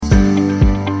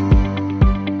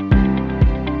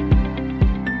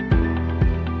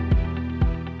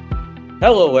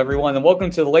Hello, everyone, and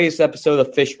welcome to the latest episode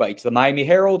of Fish Bites, the Miami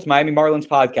Herald's Miami Marlins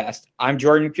podcast. I'm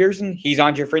Jordan Pearson. He's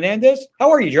Andre Fernandez.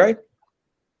 How are you, Dre?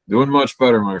 Doing much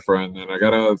better, my friend. And I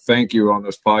gotta thank you on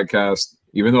this podcast,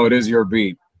 even though it is your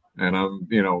beat. And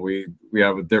we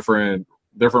have a different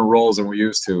roles than we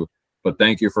used to. But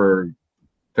thank you for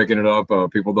picking it up.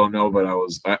 People don't know, but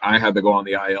I had to go on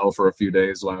the IL for a few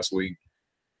days last week,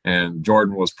 and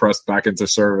Jordan was pressed back into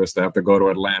service to have to go to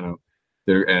Atlanta.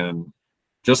 And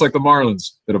just like the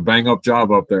Marlins, did a bang-up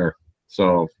job up there.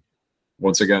 So,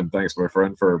 once again, thanks, my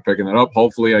friend, for picking it up.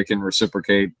 Hopefully I can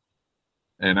reciprocate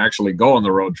and actually go on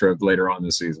the road trip later on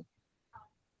this season.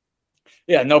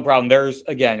 Yeah, no problem.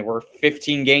 We're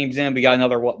 15 games in. We got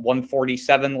another,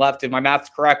 147 left. If my math's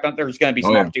correct, there's going to be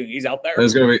some opportunities out there.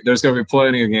 There's going to be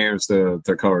plenty of games to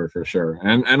cover for sure.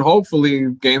 And hopefully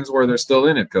games where they're still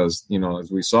in it because,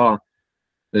 as we saw,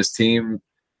 this team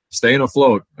 – staying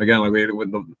afloat again, like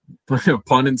with the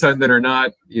pun intended or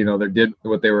not, they did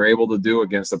what they were able to do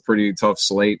against a pretty tough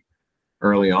slate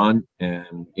early on.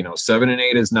 And,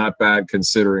 7-8 is not bad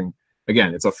considering,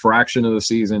 again, it's a fraction of the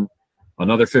season.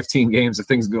 Another 15 games, if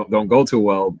things don't go too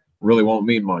well, really won't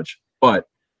mean much. But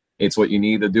it's what you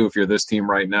need to do if you're this team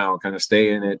right now, kind of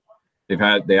stay in it.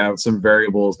 They have some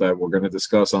variables that we're going to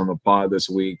discuss on the pod this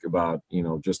week about,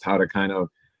 just how to kind of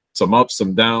some ups,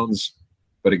 some downs.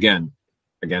 But again,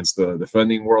 against the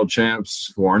defending world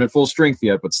champs who aren't at full strength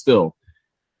yet, but still,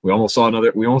 we almost saw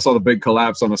the big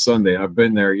collapse on a Sunday. I've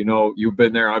been there, you've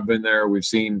been there, I've been there. We've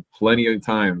seen plenty of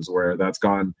times where that's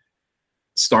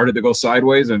started to go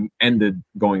sideways and ended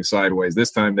going sideways. This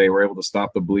time they were able to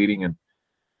stop the bleeding and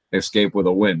escape with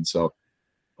a win. So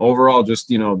overall,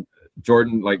 just,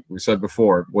 Jordan, like we said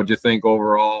before, what'd you think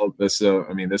overall? This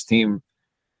team,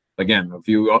 again, a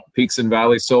few peaks and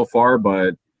valleys so far,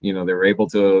 but they were able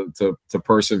to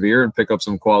persevere and pick up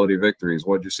some quality victories.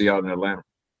 What did you see out in Atlanta?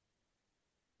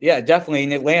 Yeah, definitely.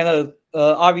 In Atlanta,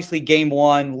 obviously game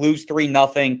one, lose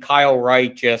 3-0. Kyle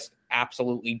Wright just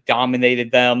absolutely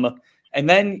dominated them. And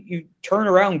then you turn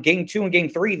around game two and game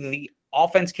three, the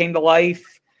offense came to life.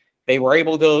 They were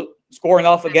able to score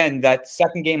enough. Again, that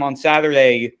second game on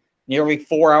Saturday, nearly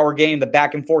 4-hour game, the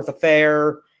back and forth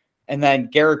affair. And then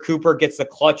Garrett Cooper gets the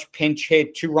clutch pinch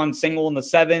hit, 2-run single in the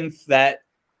seventh that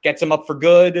gets them up for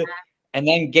good. And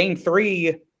then game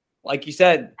three, like you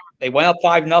said, they went up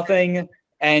 5-0,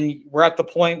 and we're at the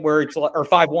point where it's or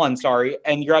 5-1, sorry.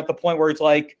 And you're at the point where it's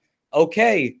like,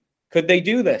 okay, could they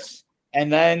do this?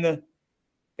 And then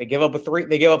they give up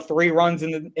 3 runs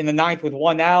in the ninth with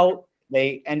 1 out.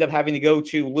 They end up having to go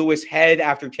to Lewis Head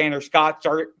after Tanner Scott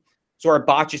sort of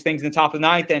botches things in the top of the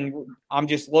ninth. And I'm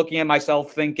just looking at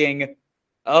myself thinking,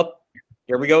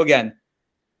 here we go again.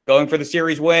 Going for the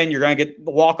series win, you're going to get the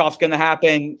walk-off's going to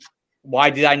happen. Why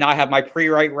did I not have my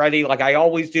pre-write ready like I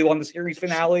always do on the series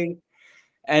finale?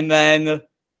 And then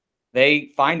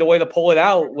they find a way to pull it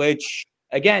out, which,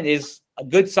 again, is a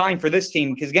good sign for this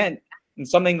team. Because, again, and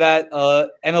something that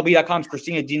MLB.com's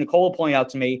Christina DiNicola pointed out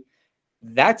to me,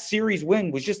 that series win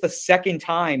was just the second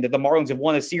time that the Marlins have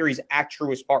won a series at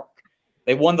Truist Park.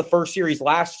 They won the first series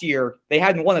last year. They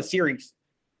hadn't won a series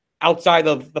outside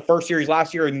of the first series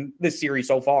last year and this series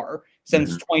so far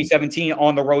since 2017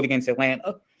 on the road against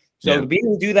Atlanta. So to be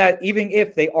able to do that, even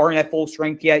if they aren't at full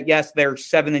strength yet, yes, they're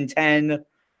 7-10,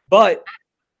 but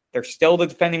they're still the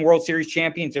defending World Series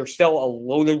champions. They're still a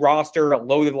loaded roster, a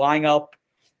loaded lineup,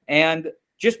 and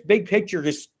just big picture,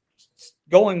 just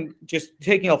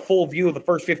taking a full view of the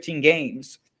first 15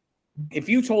 games. If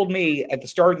you told me at the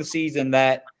start of the season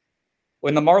that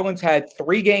when the Marlins had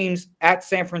 3 games at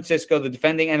San Francisco, the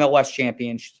defending NLS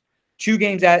champions, 2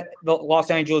 games at the Los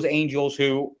Angeles Angels,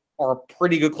 who are a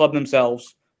pretty good club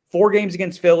themselves, 4 games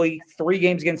against Philly, 3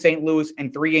 games against St. Louis,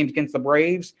 and 3 games against the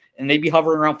Braves, and they'd be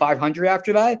hovering around 500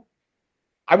 after that,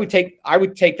 I would take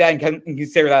that and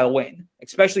consider that a win,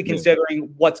 especially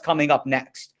considering what's coming up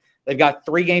next. They've got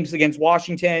 3 games against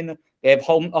Washington. They have a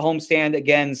homestand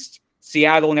against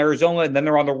Seattle and Arizona, and then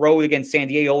they're on the road against San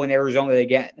Diego and Arizona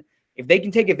again. If they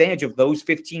can take advantage of those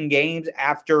 15 games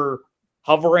after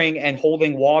hovering and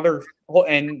holding water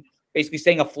and basically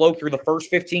staying afloat through the first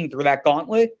 15 through that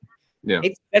gauntlet,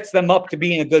 it sets them up to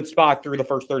be in a good spot through the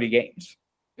first 30 games.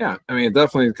 Yeah, I mean, it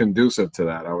definitely is conducive to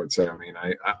that, I would say. I mean,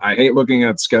 I hate looking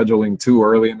at scheduling too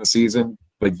early in the season,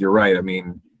 but you're right. I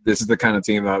mean, this is the kind of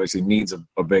team that obviously needs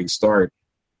a big start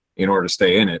in order to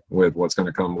stay in it with what's going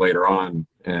to come later on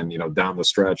and, down the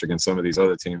stretch against some of these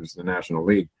other teams in the National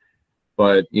League.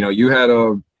 But,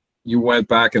 you went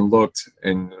back and looked,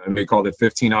 and they called it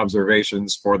 15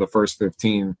 observations for the first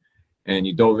 15, and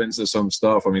you dove into some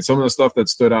stuff. I mean, some of the stuff that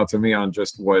stood out to me on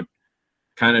just what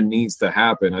kind of needs to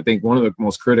happen. I think one of the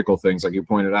most critical things, like you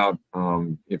pointed out,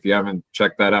 if you haven't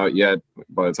checked that out yet,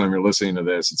 by the time you're listening to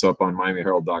this, it's up on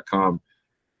MiamiHerald.com.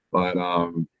 But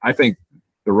I think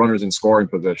the runners in scoring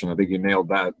position, I think you nailed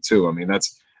that too. I mean,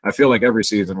 I feel like every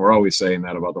season we're always saying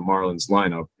that about the Marlins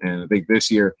lineup. And I think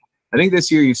this year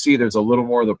you see there's a little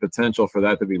more of the potential for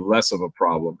that to be less of a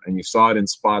problem. And you saw it in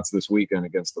spots this weekend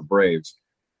against the Braves.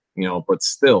 But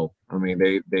still, I mean,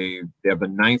 they have the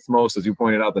ninth most, as you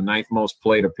pointed out, the ninth most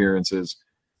plate appearances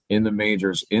in the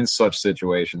majors in such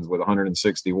situations with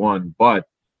 161. But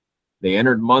they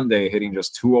entered Monday hitting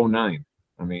just 209.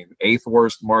 I mean, eighth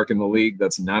worst mark in the league.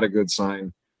 That's not a good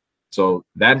sign. So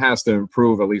that has to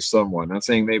improve at least somewhat. Not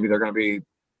saying maybe they're going to be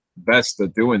best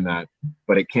at doing that,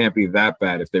 but it can't be that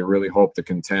bad if they really hope to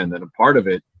contend. And a part of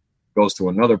it goes to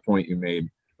another point you made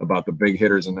about the big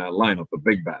hitters in that lineup, the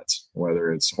big bats,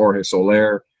 whether it's Jorge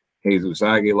Soler, Jesus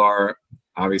Aguilar,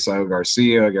 Avisail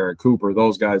Garcia, Garrett Cooper,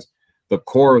 those guys, the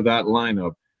core of that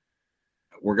lineup.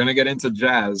 We're going to get into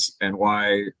Jazz and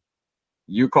why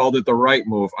you called it the right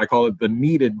move. I call it the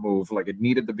needed move, like it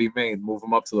needed to be made, move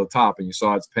them up to the top, and you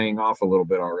saw it's paying off a little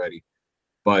bit already.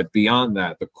 But beyond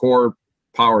that, the core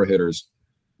power hitters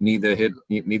need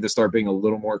to start being a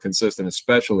little more consistent,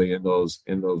 especially in those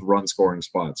run scoring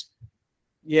spots.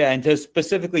 Yeah, and to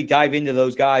specifically dive into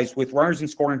those guys with runners in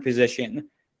scoring position,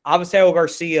 Avisail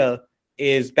Garcia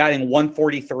is batting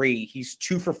 143. He's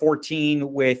 2 for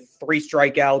 14 with 3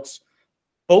 strikeouts.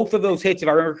 Both of those hits, if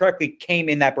I remember correctly, came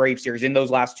in that Brave series in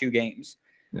those last 2 games.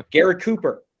 Yeah. Garrett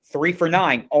Cooper, 3 for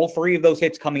 9. All 3 of those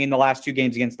hits coming in the last 2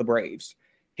 games against the Braves.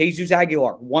 Jesus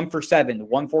Aguilar, 1 for 7,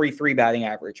 143 batting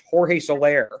average. Jorge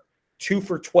Soler, 2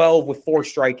 for 12 with 4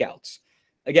 strikeouts.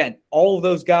 Again, all of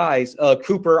those guys,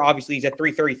 Cooper, obviously, he's at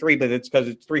 333, but it's because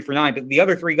it's 3 for 9. But the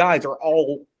other 3 guys are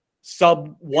all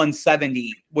sub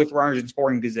 170 with runners in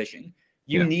scoring position.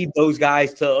 You need those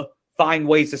guys to find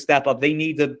ways to step up. They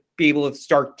need to be able to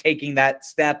start taking that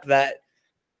step that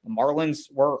the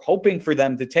Marlins were hoping for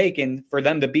them to take, and for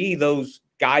them to be those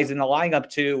guys in the lineup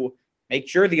to make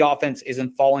sure the offense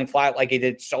isn't falling flat like it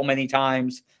did so many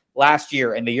times last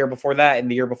year and the year before that and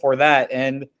the year before that.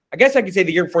 And I guess I could say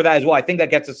the year before that as well. I think that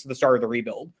gets us to the start of the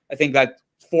rebuild. I think that's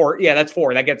 4. Yeah, that's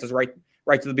 4. That gets us right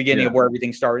to the beginning of where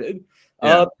everything started.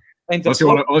 Yeah. Unless you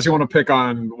want to pick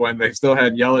on when they still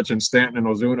had Yelich and Stanton and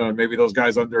Ozuna, and maybe those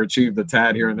guys underachieved the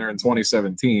tad here and there in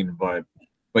 2017. But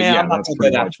that's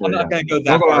pretty much where I'm not going to go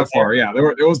that far. Yeah,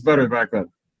 it was better back then.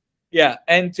 Yeah,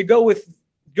 and to go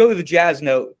to the Jazz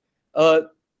note,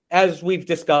 as we've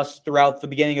discussed throughout the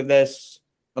beginning of this,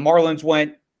 the Marlins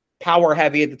went power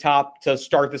heavy at the top to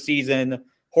start the season.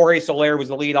 Jorge Soler was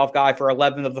the leadoff guy for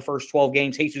 11 of the first 12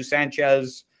 games. Jesus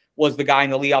Sanchez was the guy in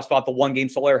the leadoff spot, the one game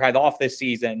Soler had off this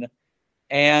season.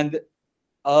 And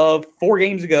 4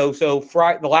 games ago, so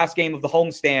the last game of the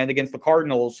homestand against the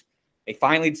Cardinals, they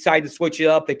finally decided to switch it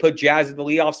up. They put Jazz at the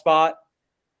leadoff spot.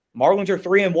 Marlins are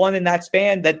 3-1 in that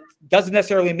span. That doesn't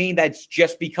necessarily mean that's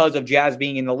just because of Jazz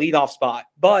being in the leadoff spot,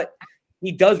 but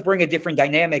he does bring a different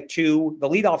dynamic to the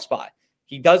leadoff spot.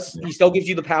 He still gives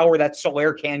you the power that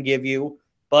Soler can give you,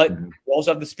 but you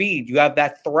also have the speed. You have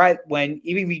that threat when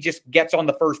even if he just gets on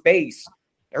the first base,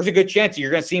 there's a good chance you're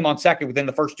going to see him on second within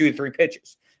the first 2 to 3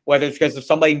 pitches, whether it's because of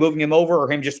somebody moving him over or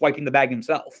him just swiping the bag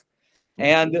himself.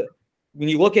 And when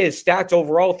you look at his stats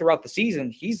overall throughout the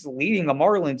season, he's leading the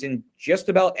Marlins in just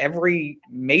about every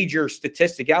major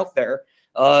statistic out there.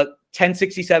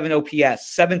 1067 OPS,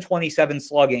 727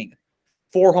 slugging,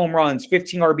 4 home runs,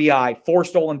 15 RBI, 4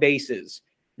 stolen bases,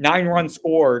 9 runs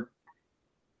scored,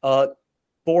 9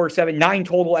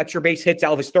 total extra base hits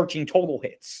out of his 13 total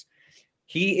hits.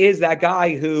 He is that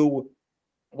guy who,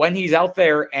 when he's out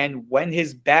there and when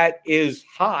his bat is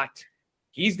hot,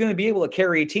 he's going to be able to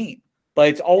carry a team. But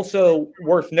it's also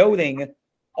worth noting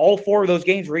all 4 of those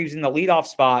games where he was in the leadoff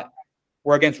spot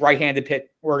were against right-handed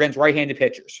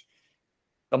pitchers.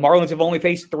 The Marlins have only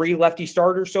faced 3 lefty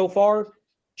starters so far.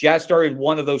 Jazz started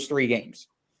 1 of those 3 games.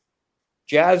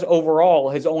 Jazz overall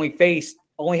has only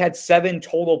had 7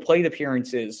 total plate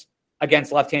appearances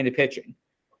against left-handed pitching.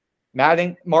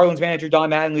 Marlins manager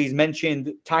Don Mattingly's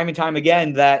mentioned time and time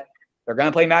again that they're going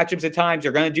to play matchups at times.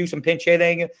 They're going to do some pinch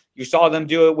hitting. You saw them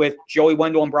do it with Joey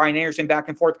Wendell and Brian Anderson back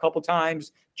and forth a couple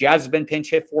times. Jazz has been pinch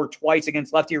hit for twice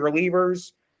against lefty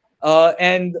relievers.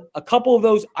 And a couple of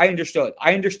those I understood.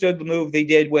 I understood the move they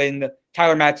did when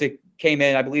Tyler Matzik came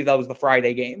in. I believe that was the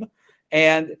Friday game.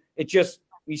 And it just,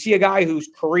 you see a guy whose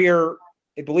career,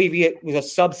 I believe he was a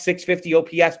sub 650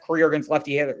 OPS career against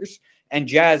lefty hitters. And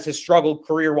Jazz has struggled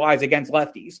career-wise against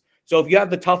lefties. So if you have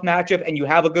the tough matchup and you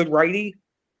have a good righty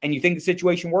and you think the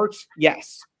situation works,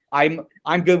 yes, I'm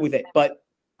good with it. But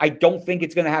I don't think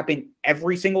it's going to happen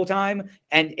every single time,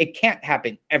 and it can't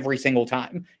happen every single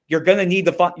time. You're going to need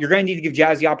you're going to need to give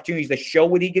Jazz the opportunities to show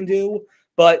what he can do,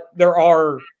 but there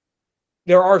are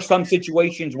some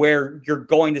situations where you're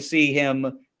going to see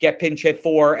him get pinch hit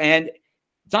for, and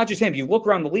it's not just him. If you look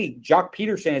around the league, Jock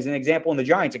Peterson is an example in the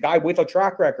Giants, a guy with a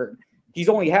track record. He's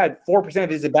only had 4% of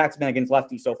his at-bats been against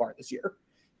lefties so far this year.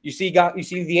 You see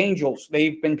the Angels.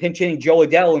 They've been pinch hitting Joe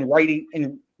Adell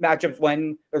in matchups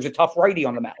when there's a tough righty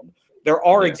on the mound. There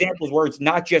are examples where it's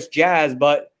not just Jazz,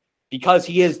 but because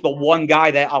he is the one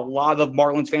guy that a lot of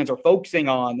Marlins fans are focusing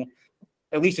on,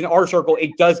 at least in our circle,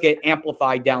 it does get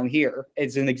amplified down here.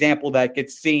 It's an example that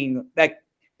gets seen, that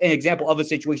an example of a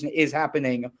situation that is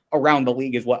happening around the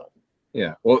league as well.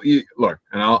 Yeah. Well, look,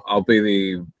 and I'll be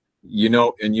the, you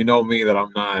know me that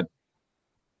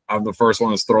I'm the first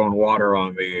one that's throwing water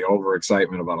on the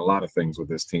overexcitement about a lot of things with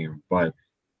this team. But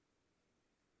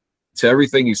to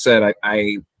everything you said,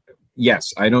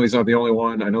 yes, I know he's not the only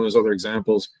one. I know there's other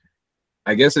examples.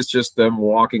 I guess it's just them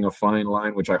walking a fine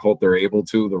line, which I hope they're able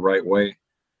to the right way,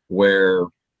 where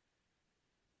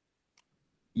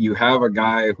you have a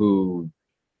guy who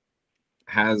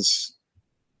has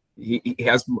he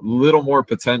has a little more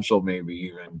potential, maybe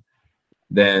even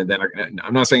than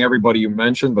I'm not saying everybody you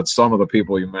mentioned, but some of the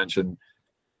people you mentioned,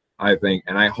 I think.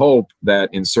 And I hope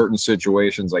that in certain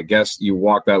situations, I guess you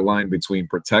walk that line between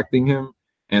protecting him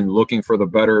and looking for the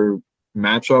better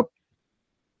matchup,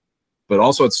 but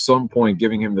also at some point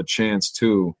giving him the chance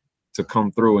to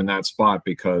come through in that spot,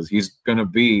 because he's going to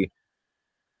be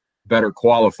better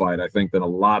qualified, I think, than a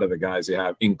lot of the guys you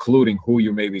have, including who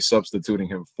you may be substituting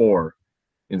him for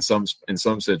in some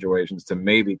situations, to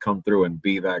maybe come through and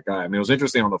be that guy. I mean, it was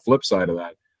interesting on the flip side of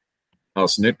that, how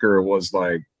Snitker was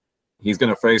like, he's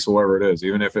going to face whoever it is,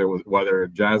 even if it was whether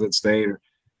Jazz had stayed,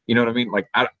 you know what I mean? Like,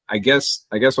 I guess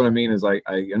what I mean is I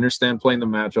understand playing the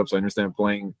matchups. I understand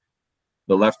playing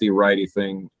the lefty righty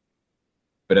thing,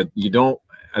 but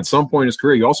at some point in his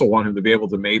career, you also want him to be able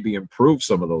to maybe improve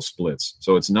some of those splits,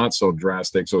 so it's not so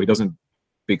drastic, so he doesn't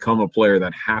become a player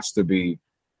that has to be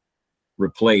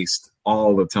replaced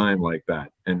all the time like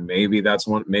that. And maybe that's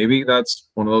one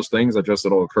of those things that just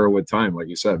it'll occur with time, like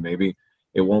you said. Maybe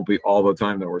it won't be all the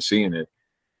time that we're seeing it.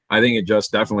 I think it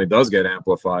just definitely does get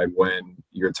amplified when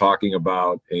you're talking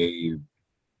about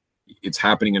it's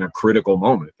happening in a critical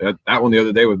moment. That one the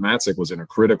other day with Matzek was in a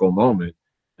critical moment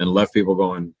and left people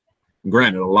going.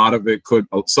 Granted, a lot of it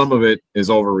some of it is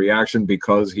overreaction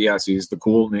because he's the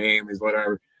cool name, he's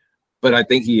whatever. But I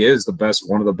think he is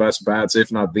one of the best bats,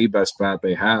 if not the best bat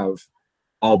they have,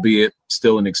 albeit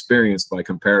still inexperienced by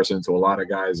comparison to a lot of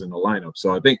guys in the lineup.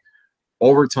 So I think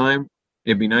over time,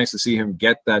 it'd be nice to see him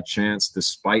get that chance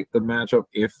despite the matchup,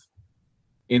 if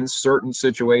in certain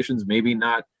situations, maybe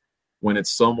not when it's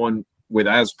someone with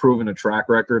as proven a track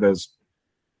record as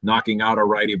knocking out a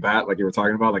righty bat, like you were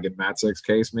talking about, like in Matzek's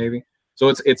case, maybe. So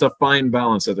it's a fine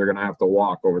balance that they're going to have to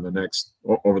walk over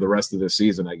the rest of this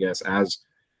season, I guess.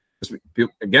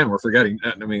 Again, we're forgetting.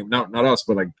 I mean, not us,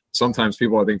 but like sometimes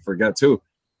people I think forget too.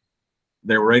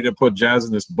 They're ready to put Jazz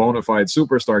in this bona fide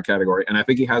superstar category, and I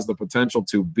think he has the potential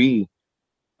to be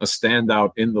a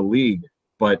standout in the league.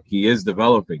 But he is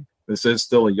developing. This is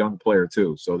still a young player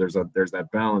too, so there's that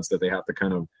balance that they have to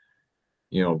kind of,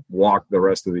 walk the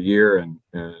rest of the year, and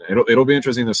it'll be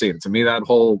interesting to see. To me, that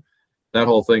whole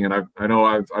thing, and I know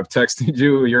I've texted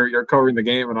you. You're covering the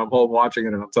game, and I'm home watching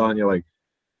it, and I'm telling you, like,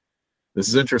 this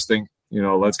is interesting.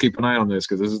 Let's keep an eye on this,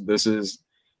 because this is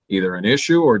either an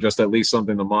issue or just at least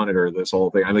something to monitor. This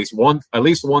whole thing, at least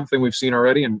one thing we've seen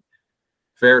already, and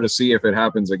fair to see if it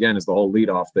happens again, is the whole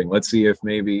leadoff thing. Let's see if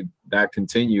maybe that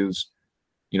continues.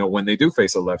 When they do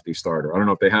face a lefty starter. I don't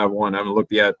know if they have one. I haven't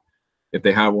looked yet if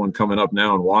they have one coming up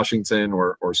now in Washington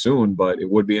or soon, but it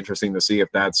would be interesting to see if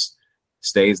that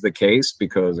stays the case,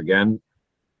 because again,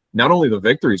 not only the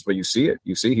victories, but you see it.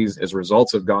 You see his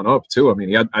results have gone up too. I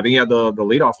mean, I think he had the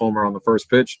leadoff homer on the first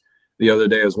pitch the other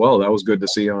day as well. That was good to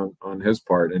see on his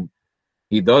part. And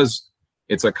he does.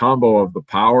 It's a combo of the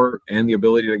power and the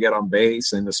ability to get on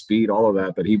base and the speed, all of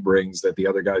that he brings that the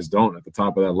other guys don't at the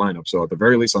top of that lineup. So at the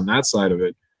very least on that side of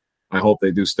it, I hope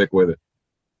they do stick with it.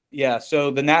 Yeah.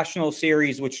 So the National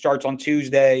Series, which starts on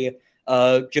Tuesday,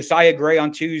 Josiah Gray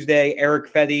on Tuesday,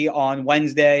 Eric Fedde on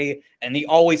Wednesday, and the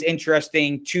always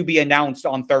interesting to be announced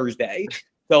on Thursday.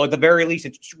 So at the very least,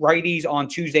 it's righties on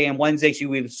Tuesday and Wednesday. So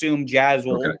we would assume Jazz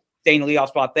will stay in the leadoff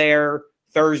spot there.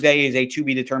 Thursday is a to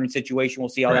be determined situation. We'll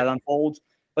see how that unfolds.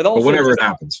 But also, whenever it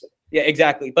happens. Yeah,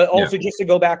 exactly. But also just to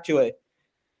go back to it,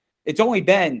 they've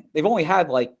only had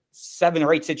like 7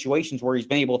 or 8 situations where he's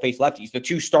been able to face lefties. The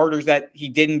 2 starters that he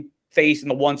didn't face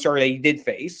and the 1 starter that he did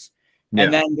face.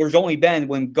 And then there's only been,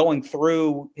 when going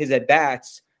through his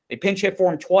at-bats, they pinch hit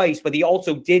for him twice, but he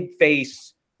also did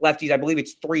face lefties, I believe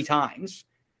it's 3 times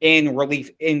in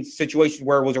relief, in situations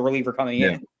where it was a reliever coming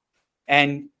in.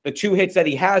 And the 2 hits that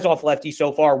he has off lefty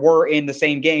so far were in the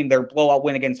same game, their blowout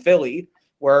win against Philly,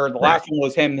 where the last one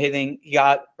was him hitting, his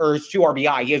 2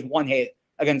 RBI. He has 1 hit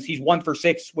against, he's 1 for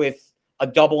 6 with a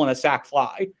double and a sac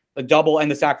fly. The double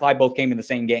and the sac fly both came in the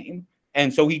same game.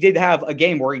 And so he did have a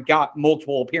game where he got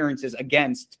multiple appearances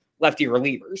against lefty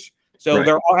relievers. So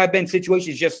there have been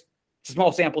situations, just a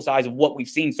small sample size of what we've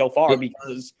seen so far,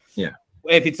 because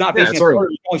if it's not facing there's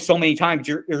only so many times,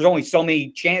 there's only so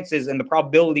many chances, and the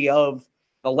probability of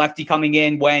the lefty coming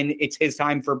in when it's his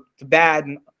time to bat,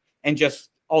 and just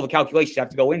all the calculations have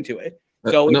to go into it.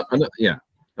 So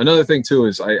another thing too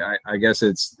is I guess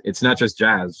it's not just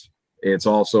Jazz, it's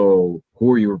also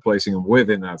who are you replacing him with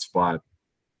in that spot.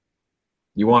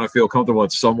 You want to feel comfortable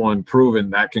with someone proven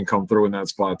that can come through in that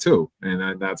spot too.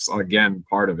 And that's, again,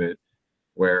 part of it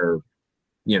where,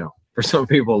 for some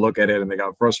people look at it and they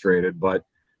got frustrated, but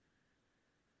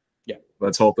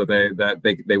let's hope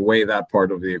that they weigh that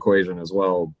part of the equation as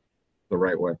well the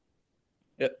right way.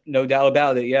 Yeah, no doubt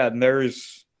about it. Yeah. And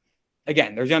there's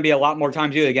going to be a lot more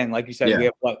time to do it. Again, like you said, we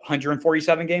have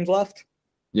 147 games left.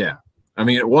 Yeah. I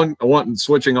mean, one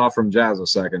switching off from Jazz a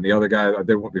second. The other guy I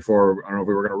did one before, I don't know if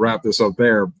we were going to wrap this up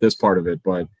this part of it,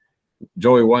 but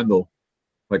Joey Wendle,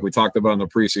 like we talked about in the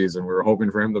preseason, we were hoping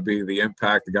for him to be the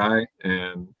impact guy.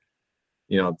 And,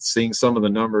 seeing some of the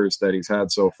numbers that he's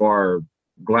had so far,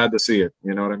 glad to see it.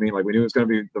 You know what I mean? Like, we knew it was going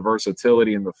to be the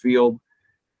versatility in the field,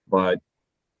 but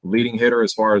leading hitter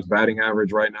as far as batting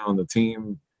average right now on the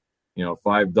team,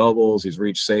 5 doubles. He's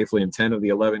reached safely in 10 of the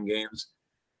 11 games.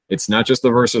 It's not just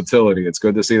the versatility. It's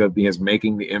good to see that he is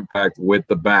making the impact with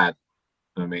the bat.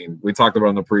 I mean, we talked about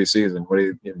in the preseason,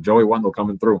 Joey Wendle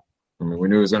coming through. I mean, we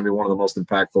knew he was going to be one of the most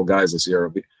impactful guys this year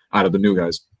out of the new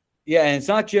guys. Yeah, and it's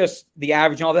not just the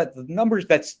average and all that. The numbers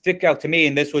that stick out to me,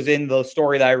 and this was in the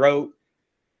story that I wrote,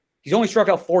 he's only struck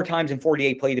out 4 times in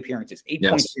 48 plate appearances,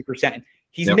 8.3%.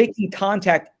 He's making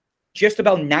contact just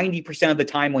about 90% of the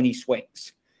time when he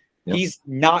swings. Yep. He's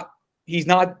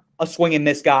not a swing and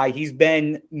miss guy. He's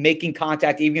been making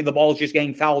contact even if the ball is just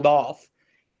getting fouled off.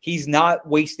 He's not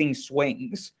wasting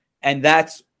swings. And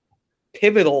that's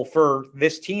pivotal for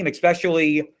this team,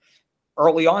 especially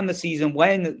early on in the season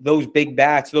when those big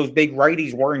bats, those big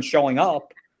righties weren't showing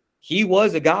up. He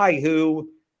was a guy who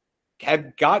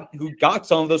got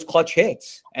some of those clutch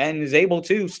hits and is able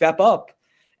to step up.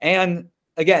 And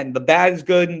again, the bat is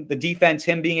good. The defense,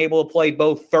 him being able to play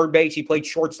both third base. He played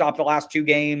shortstop the last 2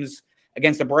 games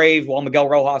against the Braves while Miguel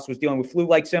Rojas was dealing with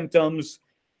flu-like symptoms.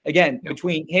 Again,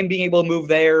 between him being able to move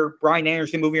there, Brian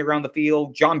Anderson moving around the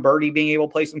field, John Birdie being able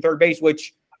to play some third base,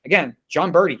 which, again,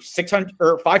 John Birdie,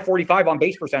 545 on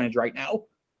base percentage right now.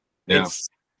 Yeah. It's,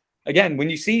 again, when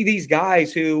you see these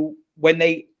guys who, when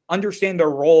they understand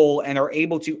their role and are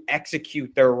able to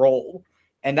execute their role,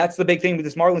 and that's the big thing with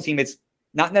this Marlins team, it's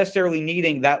not necessarily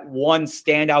needing that one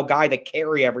standout guy to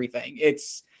carry everything.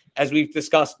 It's, as we've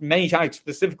discussed many times,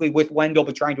 specifically with Wendle,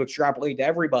 but trying to extrapolate to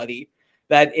everybody,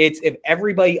 that it's if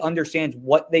everybody understands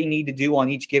what they need to do on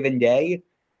each given day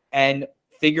and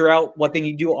figure out what they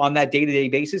need to do on that day-to-day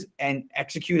basis and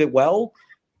execute it well,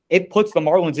 it puts the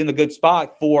Marlins in a good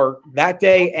spot for that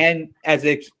day and as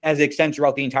it extends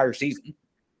throughout the entire season.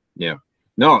 Yeah.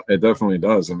 No, it definitely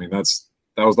does. I mean, that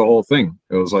was the whole thing.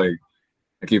 It was like,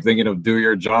 I keep thinking of do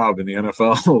your job in the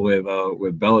NFL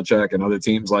with Belichick and other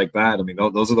teams like that. I mean,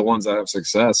 those are the ones that have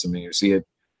success. I mean, you see it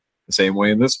the same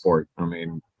way in this sport. I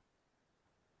mean,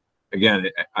 again,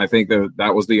 I think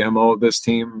that was the MO of this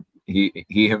team. He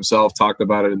himself talked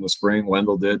about it in the spring.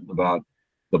 Wendle did, about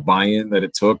the buy-in that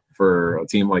it took for a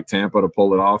team like Tampa to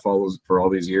pull it off for all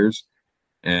these years.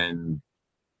 And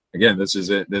again, this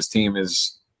is it. This team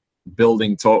is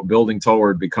building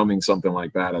toward becoming something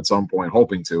like that at some point,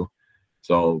 hoping to.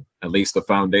 So at least the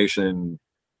foundation,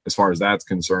 as far as that's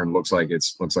concerned, looks like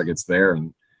it's there.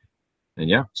 And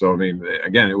yeah, so I mean,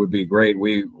 again, it would be great.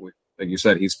 We like you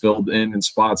said, he's filled in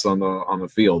spots on the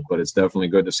field, but it's definitely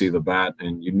good to see the bat.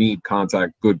 And you need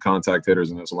good contact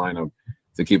hitters in this lineup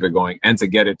to keep it going and to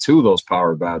get it to those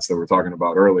power bats that we're talking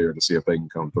about earlier to see if they can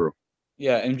come through.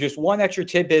 Yeah, and just one extra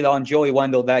tidbit on Joey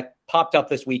Wendle that popped up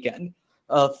this weekend.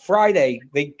 Friday,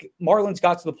 Marlins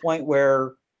got to the point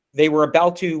where they were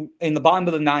about to, in the bottom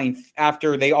of the 9th,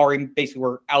 after they already basically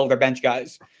were out of their bench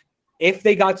guys, if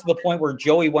they got to the point where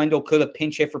Joey Wendle could have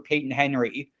pinch hit for Peyton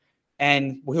Henry,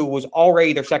 and who was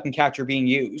already their second catcher being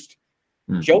used,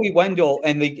 Joey Wendle,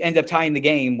 and they end up tying the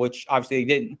game, which obviously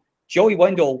they didn't. Joey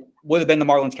Wendle would have been the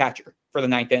Marlins catcher for the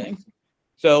 9th inning.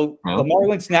 So the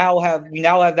Marlins now have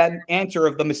that answer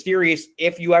of the mysterious,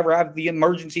 if you ever have the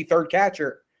emergency third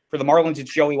catcher. For the Marlins,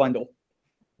 it's Joey Wendell.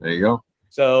 There you go.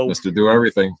 So Mr. Do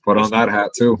Everything. Put on that hat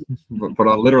too. Put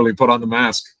on the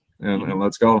mask and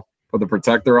let's go. Put the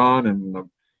protector on and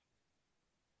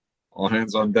all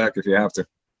hands on deck if you have to.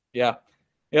 Yeah.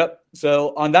 Yep.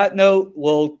 So on that note,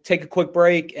 we'll take a quick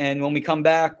break, and when we come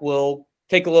back, we'll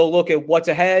take a little look at what's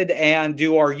ahead and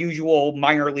do our usual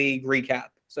minor league recap.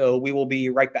 So we will be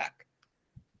right back.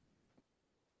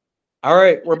 All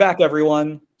right, we're back,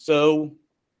 everyone. So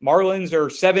Marlins are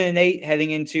 7-8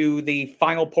 heading into the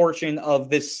final portion of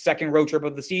this second road trip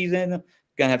of the season.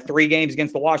 Going to have 3 games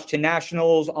against the Washington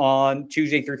Nationals on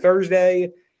Tuesday through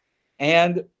Thursday,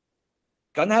 and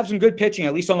going to have some good pitching,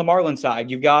 at least on the Marlins side.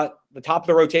 You've got the top of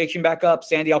the rotation back up,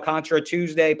 Sandy Alcantara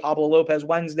Tuesday, Pablo Lopez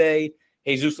Wednesday,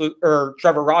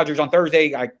 Trevor Rogers on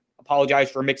Thursday. I apologize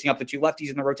for mixing up the 2 lefties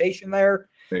in the rotation there.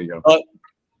 There you go.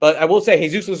 But I will say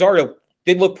Jesus Luzardo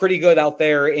did look pretty good out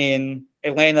there in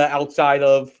Atlanta, outside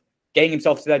of getting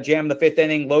himself to that jam in the 5th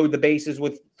inning, load the bases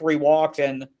with 3 walks,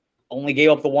 and only gave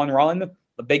up the 1 run.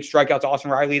 The big strikeout to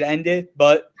Austin Riley to end it.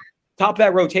 But top of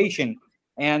that rotation,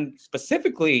 and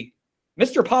specifically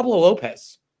Mr. Pablo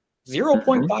Lopez,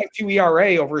 0.52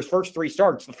 ERA over his first 3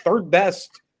 starts, the 3rd best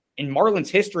in Marlins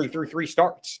history through 3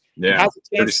 starts. Yeah,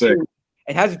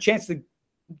 has a chance to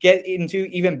get into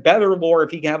even better lore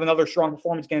if he can have another strong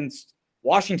performance against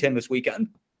Washington this weekend.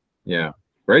 Yeah,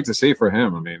 great to see for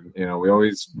him. I mean, we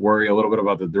always worry a little bit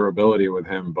about the durability with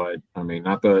him, but I mean,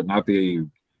 not the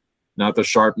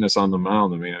sharpness on the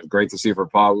mound. I mean, it's great to see for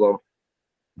Pablo.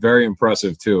 Very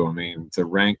impressive too. I mean, to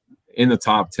rank in the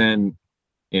top 10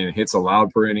 in hits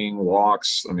allowed per inning,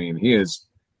 walks. I mean, he is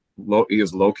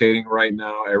locating right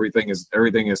now. Everything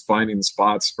is finding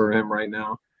spots for him right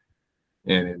now,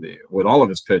 and with all of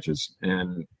his pitches,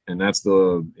 and that's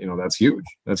that's huge.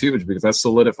 That's huge because that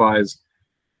solidifies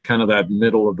kind of that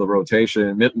middle of the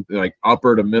rotation, like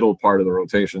upper to middle part of the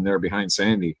rotation there behind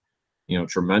Sandy,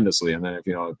 tremendously. And then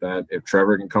if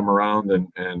Trevor can come around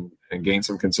and gain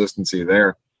some consistency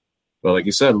there, but like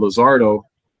you said, Luzardo,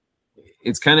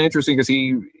 it's kind of interesting because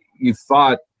you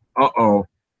thought,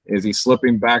 is he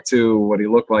slipping back to what he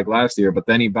looked like last year? But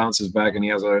then he bounces back and he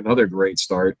has another great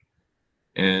start.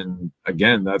 And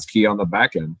again, that's key on the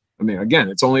back end. I mean, again,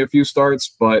 it's only a few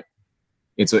starts, but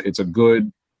it's a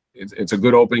good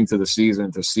opening to the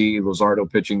season to see Luzardo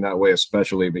pitching that way,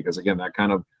 especially because again, that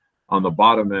kind of on the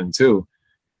bottom end too.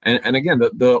 And again,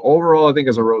 the overall, I think,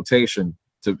 is a rotation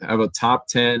to have a top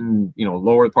 10,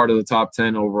 lower part of the top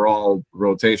 10 overall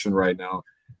rotation right now.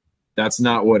 That's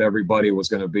not what everybody was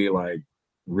going to be like.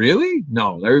 Really?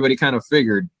 No, everybody kind of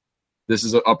figured this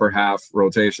is an upper half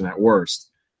rotation at worst.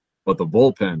 But the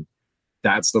bullpen,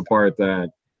 that's the part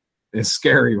that is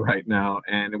scary right now.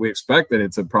 And we expected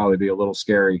it to probably be a little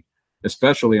scary,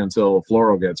 especially until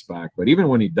Floro gets back. But even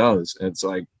when he does, it's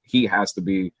like he has to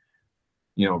be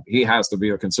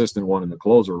a consistent one in the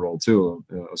closer role too,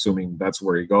 assuming that's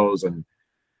where he goes and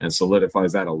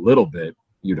solidifies that a little bit,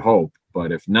 you'd hope.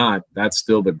 But if not, that's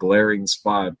still the glaring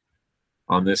spot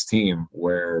on this team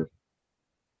where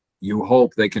you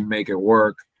hope they can make it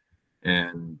work.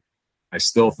 And I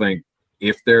still think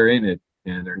if they're in it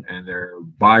and they're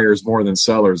buyers more than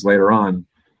sellers later on,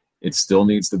 it still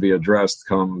needs to be addressed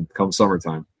come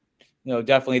summertime.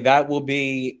 Definitely. That will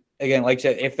be, again, like I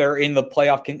said, if they're in the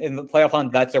playoff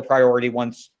hunt, that's their priority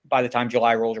once by the time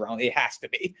July rolls around. It has to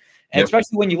be. And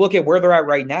especially when you look at where they're at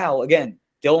right now, again,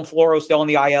 Dylan Floro still on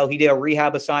the IL. He did a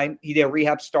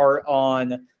rehab start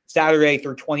on Saturday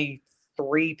through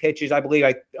 23 pitches, I believe.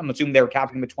 I'm assuming they were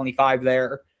capping him at 25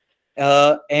 there.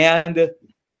 And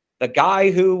the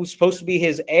guy who's supposed to be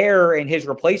his heir and his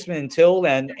replacement until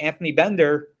then, Anthony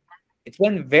Bender, it's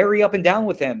been very up and down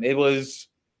with him. It was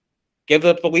gives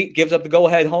up the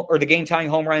go-ahead or the game-tying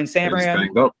home run in San Fran.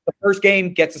 The first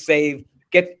game gets a save,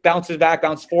 bounces back,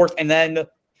 bounces fourth, and then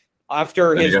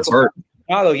after he gets hurt.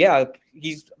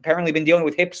 He's apparently been dealing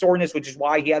with hip soreness, which is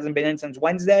why he hasn't been in since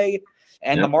Wednesday.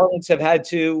 And the Marlins have had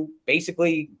to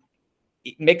basically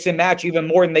mix and match even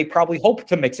more than they probably hoped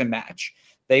to mix and match.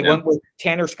 They went with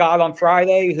Tanner Scott on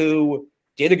Friday, who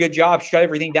did a good job, shut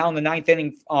everything down in the 9th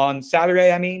inning on Saturday,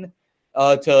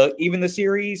 to even the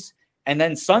series. And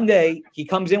then Sunday, he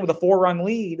comes in with a 4-run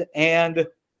lead, and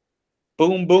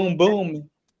boom, boom, boom.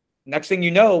 Next thing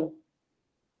you know,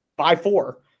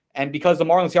 5-4. And because the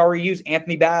Marlins had already used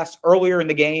Anthony Bass earlier in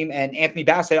the game, and Anthony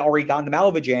Bass had already gotten them out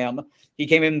of a jam, he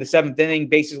came in the 7th inning,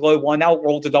 bases loaded, 1 out,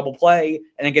 rolled to double play,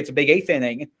 and then gets a big 8th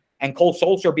inning. And Cole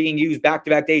Sulser being used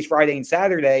back-to-back days, Friday and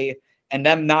Saturday, and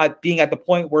them not being at the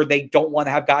point where they don't want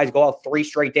to have guys go out 3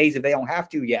 straight days if they don't have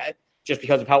to yet. just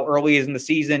because of how early it is in the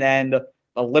season and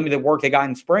the limited work they got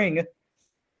in spring.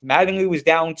 Mattingly was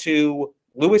down to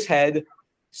Lewis Head,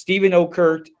 Stephen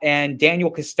Okert, and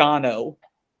Daniel Castano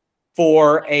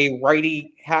for a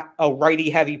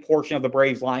righty-heavy portion of the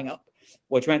Braves lineup,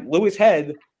 which meant Lewis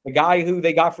Head, the guy who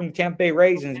they got from the Tampa Bay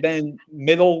Rays and has been in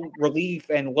middle relief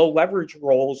and low leverage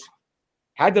roles,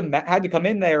 had to come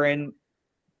in there and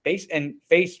face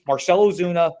Marcell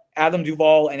Ozuna, Adam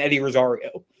Duvall, and Eddie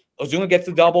Rosario. Ozuna gets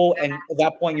the double, and at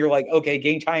that point you're like, okay,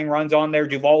 game-tying runs on there,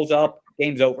 Duvall's up,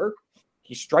 game's over.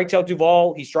 He strikes out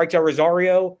Duvall, he strikes out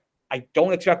Rosario. I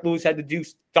don't expect Lewis Head to do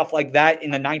stuff like that in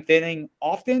the ninth inning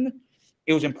often.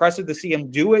 It was impressive to see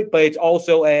him do it, but it's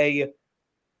also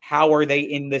how are they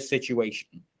in this situation?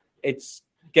 It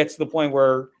gets to the point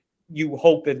where you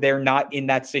hope that they're not in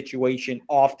that situation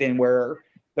often where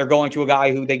they're going to a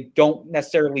guy who they don't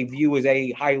necessarily view as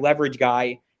a high leverage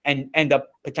guy and end up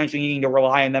potentially needing to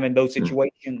rely on them in those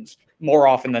situations more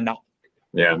often than not.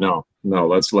 Yeah, no,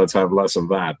 let's have less of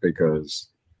that, because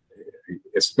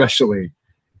especially,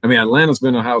 I mean, Atlanta's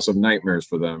been a house of nightmares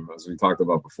for them, as we talked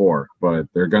about before, but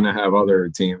they're going to have other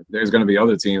teams. There's going to be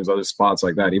other teams, other spots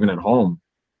like that, even at home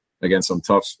against some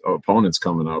tough opponents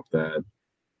coming up that,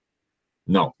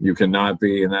 no, you cannot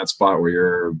be in that spot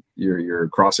where you're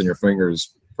crossing your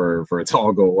fingers for it to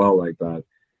all go well like that.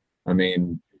 I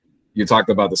mean, you talked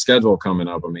about the schedule coming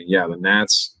up. I mean, yeah, the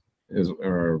Nats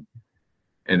and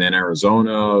then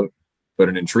Arizona, but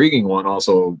an intriguing one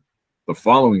also the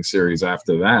following series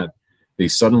after that, the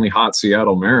suddenly hot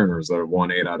Seattle Mariners that have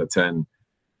won 8 out of 10.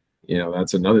 You know,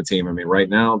 that's another team. I mean, right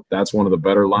now, that's one of the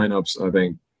better lineups, I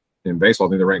think, in baseball. I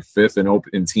think they're ranked 5th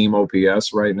in team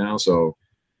OPS right now. So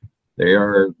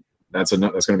that's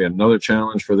going to be another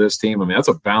challenge for this team. I mean, that's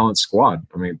a balanced squad.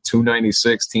 I mean,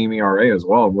 2.96 team ERA as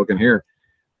well. I'm looking here.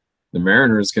 The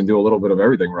Mariners can do a little bit of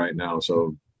everything right now.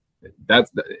 So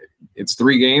it's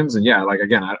 3 games. And yeah, like,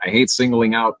 again, I hate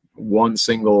singling out one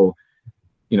single,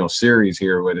 series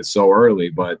here when it's so early,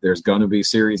 but there's going to be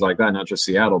series like that, not just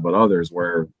Seattle, but others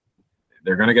where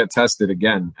they're going to get tested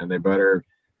again, and they better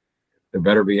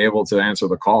be able to answer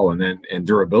the call. And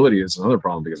durability is another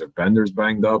problem, because if Bender's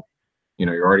banged up,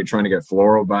 you're already trying to get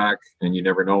Floro back, and you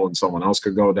never know when someone else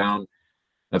could go down.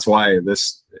 That's why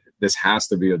this has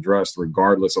to be addressed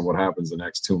regardless of what happens the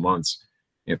next 2 months,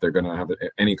 if they're going to have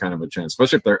any kind of a chance,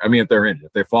 especially if they're in.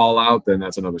 If they fall out, then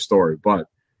that's another story. But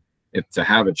to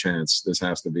have a chance, this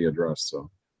has to be addressed.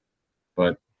 So,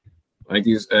 but like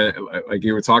you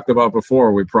were talked about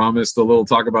before, we promised a lot of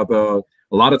talk about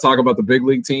the big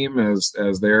league team as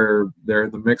they're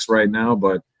in the mix right now.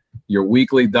 But your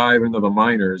weekly dive into the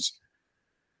minors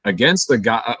against a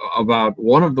guy about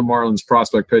one of the Marlins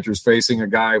prospect pitchers facing a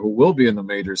guy who will be in the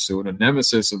majors soon, a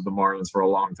nemesis of the Marlins for a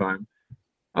long time.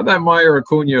 How'd that Meyer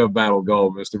Acuna battle go,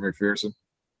 Mr. McPherson?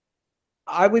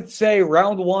 I would say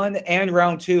round 1 and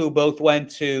round 2 both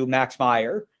went to Max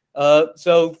Meyer.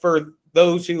 So for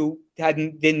those who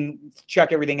didn't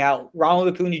check everything out, Ronald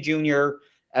Acuna Jr.,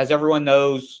 as everyone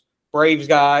knows, Braves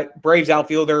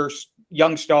outfielder,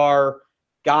 young star,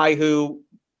 guy who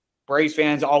Braves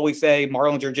fans always say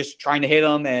Marlins are just trying to hit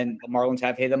him, and the Marlins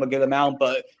have hit him a good amount,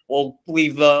 but we'll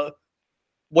leave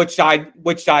which side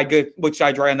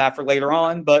dry on that for later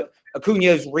on. But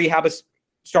Acuna's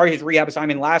started his rehab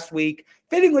assignment last week,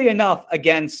 fittingly enough,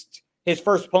 against his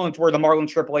first opponents were the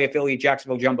Marlins AAA affiliate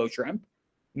Jacksonville Jumbo Shrimp.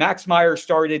 Max Meyer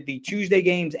started the Tuesday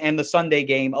games and the Sunday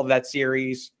game of that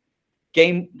series.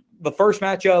 The first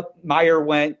matchup, Meyer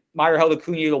held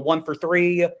Acuna to 1 for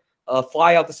 3, a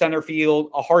fly out the center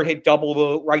field, a hard hit double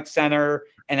to right center,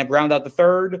 and a ground out the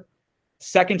third.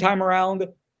 Second time around,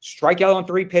 strikeout on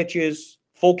 3 pitches,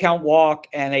 full count walk,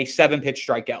 and a 7-pitch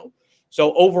strikeout.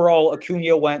 So overall,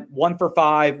 Acuna went 1 for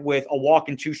 5 with a walk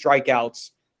and 2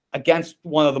 strikeouts against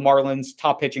one of the Marlins'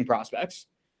 top pitching prospects.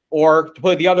 Or to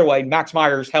put it the other way, Max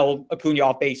Myers held Acuna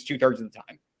off base 2/3 of the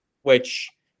time, which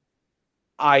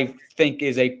I think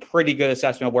is a pretty good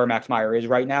assessment of where Max Meyer is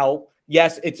right now.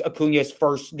 Yes, it's Acuna's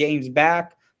first games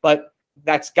back, but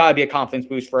that's got to be a confidence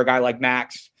boost for a guy like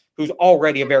Max, who's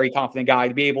already a very confident guy,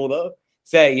 to be able to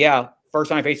say, yeah, first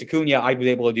time I faced Acuna, I was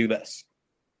able to do this.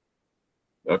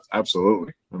 That's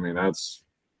absolutely. I mean, that's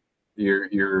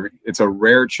it's a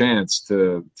rare chance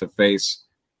to face.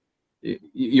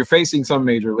 You're facing some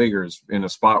major leaguers in a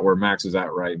spot where Max is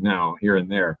at right now, here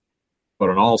and there, but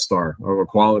an all-star of a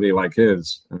quality like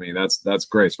his, I mean, that's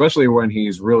great, especially when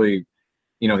he's really,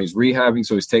 he's rehabbing,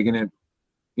 so he's taking it,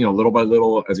 little by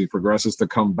little as he progresses to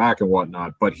come back and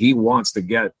whatnot. But he wants to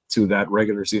get to that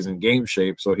regular season game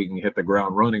shape so he can hit the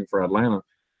ground running for Atlanta.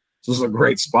 So this is a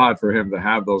great spot for him to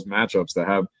have those matchups,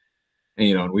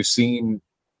 and we've seen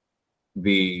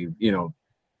the,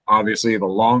 obviously the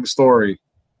long story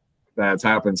that's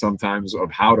happened sometimes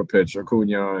of how to pitch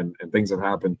Acuna and things have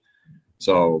happened.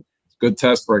 So good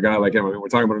test for a guy like him. I mean, we're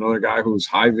talking about another guy who's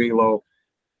high velo,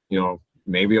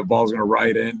 maybe a ball's going to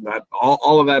ride in. That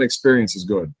all of that experience is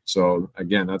good. So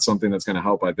again, that's something that's going to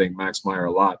help, I think, Max Meyer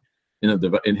a lot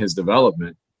in his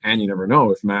development. And you never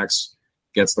know if Max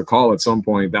gets the call at some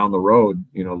point down the road,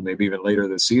 maybe even later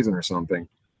this season or something,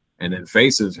 and then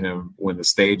faces him when the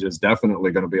stage is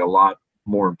definitely going to be a lot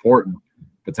more important,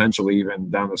 potentially even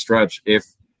down the stretch, if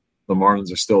the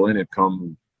Marlins are still in it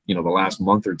come, the last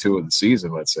month or two of the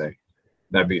season, let's say.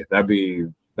 That'd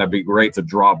be great to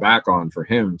draw back on for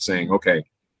him, saying, okay,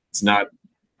 it's not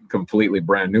completely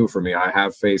brand new for me. I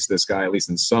have faced this guy, at least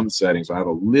in some settings. So I have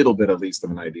a little bit, at least,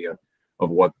 of an idea of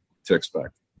what to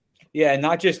expect. Yeah,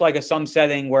 not just like a some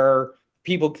setting where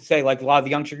people could say, like a lot of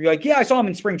the youngsters be like, yeah, I saw him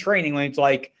in spring training, when it's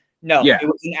like, no, It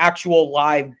was an actual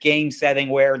live game setting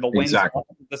where the wins,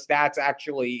 the stats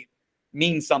actually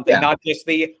mean something, not just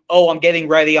I'm getting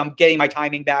ready, I'm getting my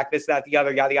timing back, this, that, the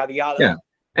other, yada, yada, yada. Yeah,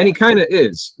 and he kind of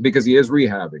is, because he is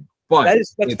rehabbing. But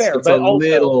that's fair.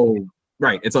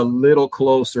 It's a little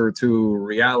closer to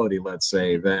reality, let's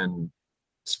say, than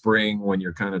spring when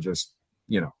you're kind of just,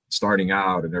 starting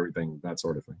out and everything, that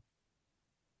sort of thing.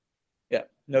 Yeah,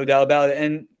 no doubt about it.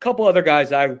 And a couple other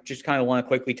guys I just kind of want to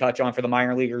quickly touch on for the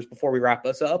minor leaguers before we wrap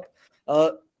this up.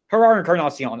 Gerardo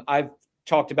Encarnacion, I've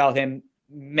talked about him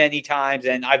many times,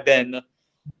 and I've been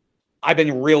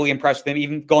really impressed with him,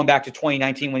 even going back to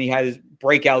 2019 when he had his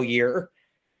breakout year.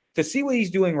 To see what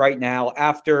he's doing right now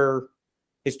after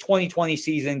his 2020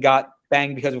 season got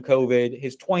banged because of COVID,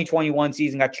 his 2021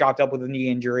 season got chopped up with a knee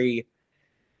injury.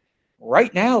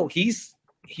 Right now, he's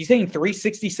hitting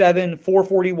 367,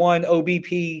 441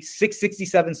 OBP,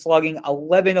 667 slugging,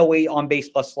 1108 on base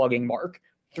plus slugging mark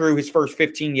through his first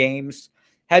 15 games.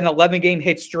 Had an 11-game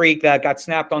hit streak that got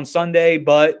snapped on Sunday,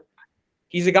 but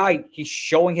he's a guy. He's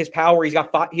showing his power.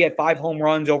 He had 5 home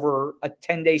runs over a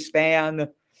 10-day span.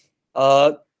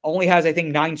 Only has, I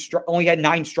think, only had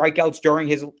 9 strikeouts during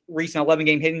his recent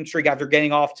 11-game hitting streak after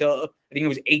getting off to, I think it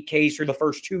was 8 Ks through the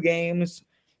first 2 games.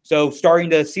 So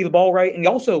starting to see the ball right. And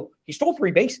he stole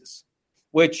 3 bases,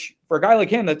 which for a guy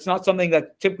like him, that's not something that's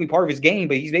typically part of his game,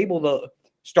 but he's able to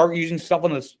start using stuff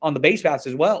on the base paths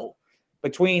as well.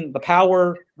 Between the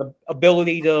power, the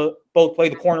ability to both play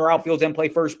the corner outfields and play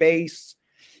first base.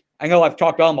 I know I've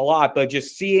talked about him a lot, but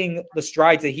just seeing the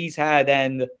strides that he's had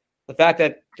and the fact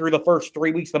that through the first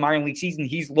 3 weeks of the minor league season,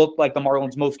 he's looked like the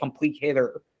Marlins' most complete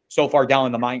hitter so far down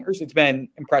in the minors. It's been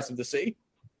impressive to see.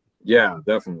 Yeah,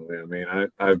 definitely. I mean,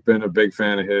 I've been a big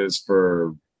fan of his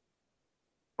for,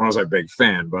 I was a big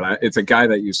fan, but it's a guy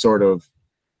that you sort of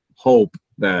hope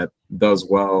that does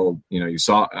well. You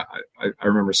saw, I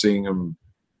remember seeing him,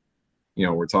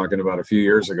 we're talking about a few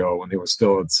years ago when he was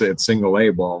still at single A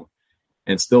ball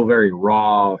and still very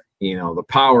raw. The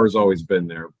power's always been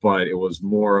there, but it was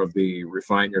more of the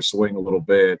refine your swing a little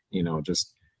bit,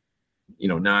 just,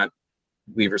 not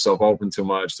leave yourself open too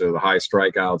much to the high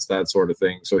strikeouts, that sort of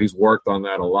thing. So he's worked on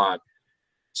that a lot.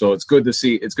 So it's good to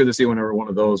see whenever one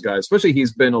of those guys, especially he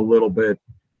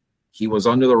was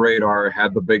under the radar,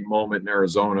 had the big moment in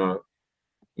Arizona,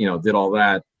 did all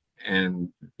that and,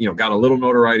 got a little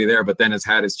notoriety there, but then has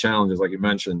had his challenges, like you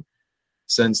mentioned,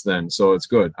 since then. So it's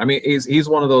good. I mean, he's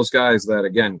one of those guys that,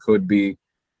 again, could be,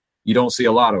 you don't see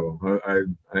a lot of them.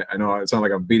 I know it sounds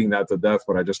like I'm beating that to death,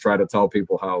 but I just try to tell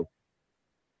people how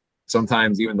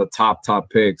sometimes even the top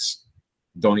picks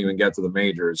don't even get to the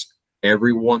majors.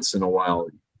 Every once in a while,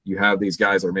 you have these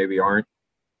guys that maybe aren't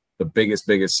the biggest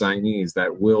signees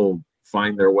that will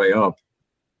find their way up.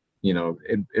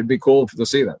 It'd be cool to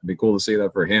see that. It'd be cool to see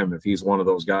that for him if he's one of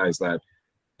those guys that,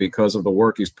 because of the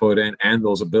work he's put in and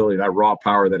those ability, that raw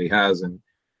power that he has, and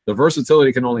the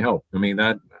versatility can only help. I mean,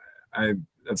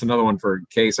 that's another one for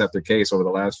case after case over the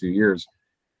last few years.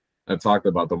 I've talked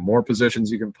about the more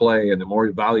positions you can play and the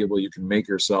more valuable you can make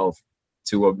yourself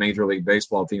to a Major League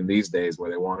Baseball team these days, where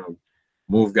they want to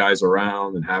move guys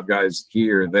around and have guys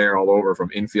here and there all over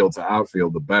from infield to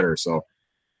outfield, the better. So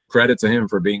credit to him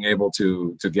for being able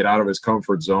to get out of his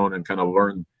comfort zone and kind of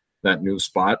learn that new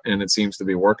spot. And it seems to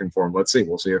be working for him. Let's see.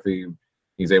 We'll see if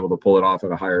he's able to pull it off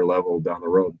at a higher level down the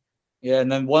road. Yeah,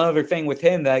 and then one other thing with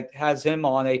him that has him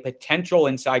on a potential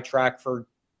inside track for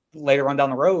later on down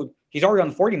the road, he's already on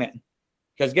the 40-man.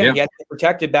 Because, again, he had to be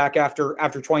protected back after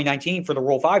 2019 for the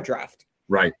Rule 5 draft.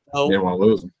 Right. So, you didn't want to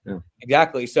lose him. Yeah.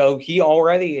 Exactly. So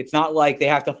it's not like they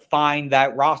have to find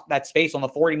that space on the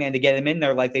 40-man to get him in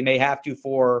there like they may have to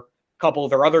for a couple of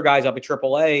their other guys up at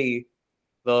AAA,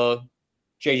 the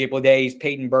J.J. Bleday's,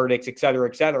 Peyton Burdicks, et cetera,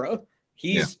 et cetera.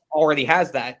 He's already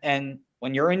has that. And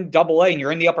when you're in Double A and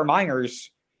you're in the upper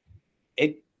minors,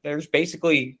 there's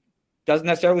basically doesn't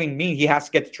necessarily mean he has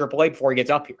to get to Triple A before he gets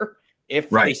up here. If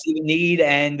they see the need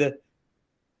and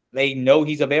they know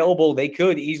he's available, they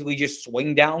could easily just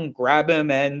swing down, grab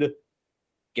him, and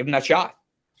give him that shot.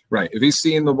 Right. If he's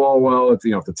seeing the ball well, if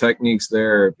the technique's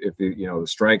there, if the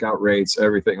strikeout rates,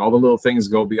 everything, all the little things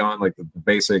go beyond like the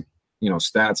basic,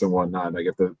 stats and whatnot. Like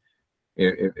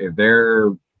if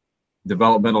their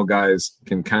developmental guys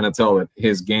can kind of tell that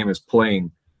his game is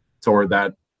playing toward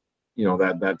that,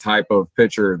 that type of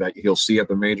pitcher that he'll see at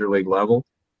the major league level,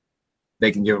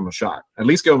 they can give him a shot. At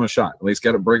least give him a shot. At least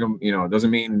got to bring him. It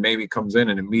doesn't mean maybe comes in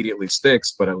and immediately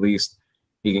sticks, but at least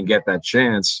he can get that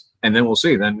chance. And then we'll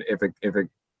see. Then if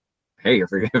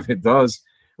it does,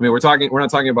 I mean, we're not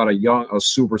talking about a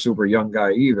super, super young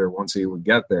guy either. Once he would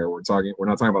get there, we're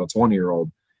not talking about a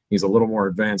 20-year-old. He's a little more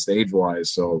advanced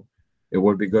age-wise, so it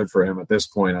would be good for him at this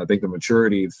point. I think the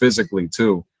maturity physically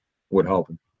too would help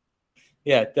him.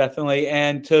 Yeah, definitely.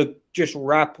 And to just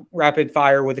rapid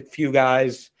fire with a few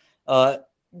guys,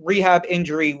 rehab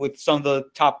injury with some of the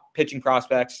top pitching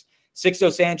prospects.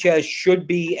 Sixto Sanchez should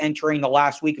be entering the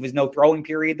last week of his no throwing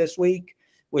period this week,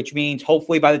 which means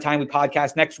hopefully by the time we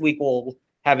podcast next week, we'll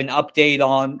have an update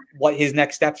on what his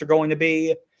next steps are going to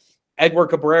be. Edward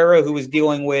Cabrera, who is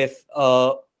dealing with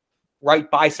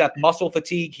right bicep muscle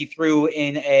fatigue. He threw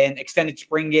in an extended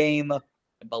spring game. I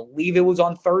believe it was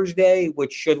on Thursday,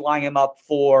 which should line him up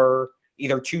for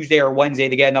either Tuesday or Wednesday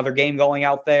to get another game going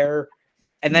out there.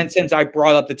 And then since I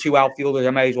brought up the two outfielders, I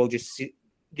might as well just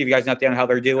give you guys an update on how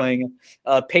they're doing.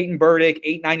 Peyton Burdick,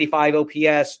 895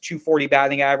 OPS, 240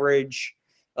 batting average,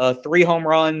 3 home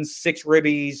runs, 6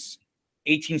 ribbies,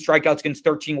 18 strikeouts against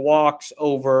 13 walks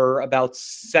over about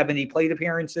 70 plate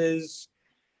appearances.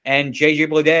 And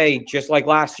JJ Bleday, just like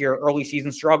last year, early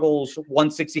season struggles,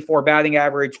 164 batting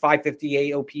average,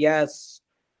 558 OPS.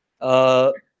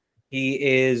 He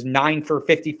is 9 for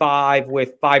 55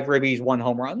 with 5 ribbies, 1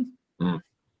 home run.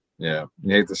 Yeah,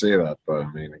 you hate to see that, but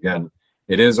I mean, again,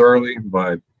 it is early,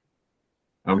 but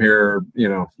I'm here,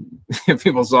 if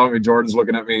people saw me, Jordan's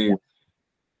looking at me,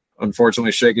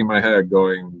 unfortunately shaking my head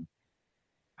going,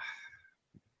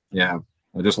 yeah,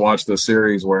 I just watched the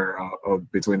series where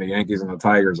between the Yankees and the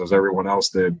Tigers, as everyone else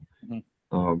did,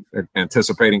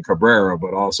 anticipating Cabrera,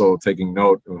 but also taking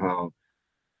note of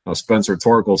how Spencer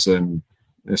Torkelson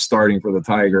is starting for the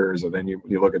Tigers, and then you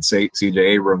look at C.J.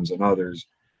 Abrams and others,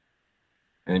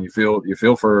 and you feel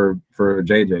for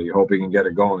JJ. You hope he can get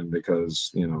it going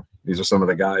because these are some of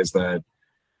the guys that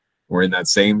were in that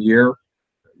same year,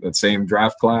 that same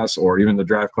draft class, or even the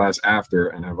draft class after,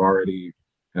 and have already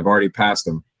passed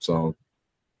them. So.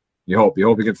 You hope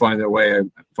he can find a way,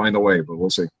 but we'll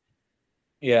see.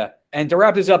 Yeah. And to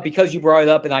wrap this up, because you brought it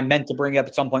up and I meant to bring it up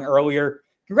at some point earlier,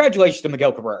 congratulations to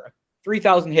Miguel Cabrera.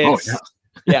 3,000 hits. Oh,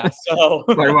 yeah. So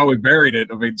like, well, we buried it.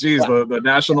 I mean, geez, the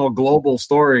national global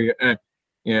story, and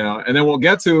then we'll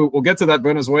get to that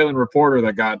Venezuelan reporter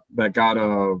that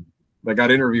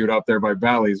got interviewed up there by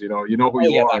Bally's. You know who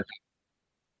you are.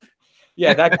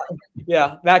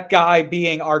 That guy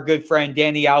being our good friend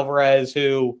Danny Alvarez,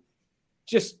 who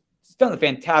just done a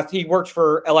fantastic. He works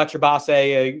for El Etrabase,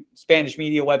 a Spanish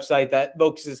media website that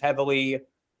focuses heavily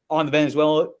on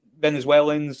the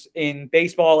Venezuelans in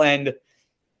baseball, and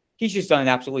he's just done an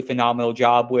absolutely phenomenal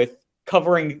job with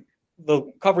covering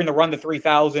the run to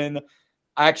 3,000.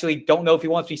 I actually don't know if he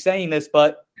wants to be saying this,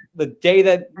 but the day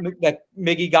that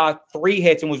Miggy got 3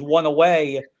 hits and was 1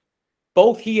 away,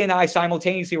 both he and I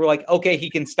simultaneously were like, okay,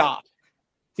 he can stop.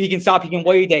 He can stop. He can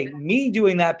wait a day. Me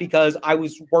doing that because I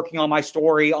was working on my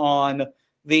story on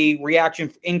the reaction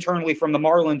internally from the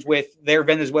Marlins with their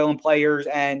Venezuelan players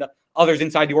and others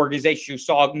inside the organization who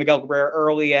saw Miguel Cabrera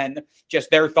early and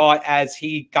just their thought as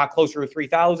he got closer to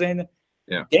 3,000.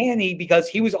 Yeah. Danny, because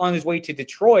he was on his way to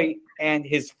Detroit and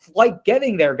his flight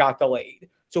getting there got delayed.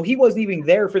 So he wasn't even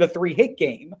there for the 3-hit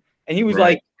game. And he was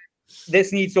like,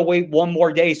 this needs to wait 1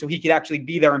 more day so he could actually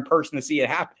be there in person to see it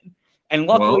happen. And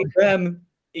luckily for him,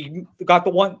 he got the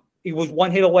one. He was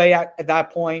 1 hit away at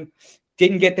that point.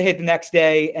 Didn't get the hit the next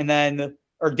day, and then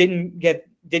didn't get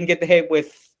the hit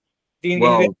with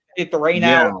hit the rain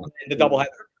out and the doubleheader.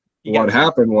 What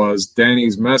happened was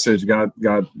Danny's message got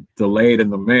delayed in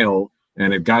the mail,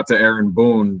 and it got to Aaron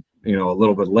Boone, a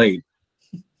little bit late.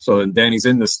 So then Danny's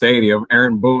in the stadium.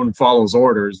 Aaron Boone follows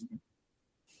orders,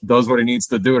 does what he needs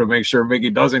to do to make sure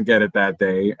Miggy doesn't get it that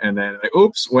day, and then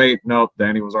oops, wait, nope,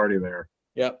 Danny was already there.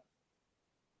 Yep.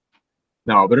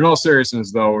 No, but in all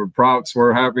seriousness, though,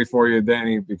 we're happy for you,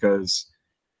 Danny, because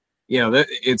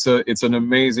it's an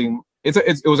amazing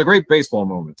it was a great baseball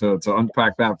moment to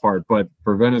unpack that part. But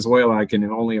for Venezuela, I can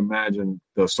only imagine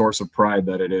the source of pride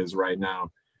that it is right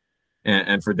now.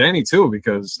 And for Danny too,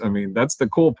 because I mean that's the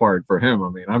cool part for him. I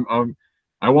mean,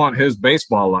 I want his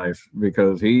baseball life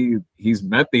because he's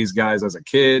met these guys as a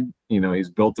kid. You know, he's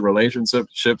built the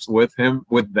relationships with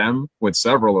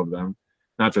several of them,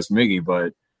 not just Miggy.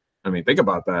 But I mean, think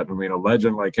about that. I mean, a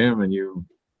legend like him, and you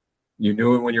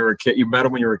knew him when you were a kid. You met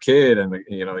him when you were a kid, and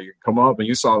you know, you come up and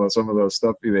you saw some of those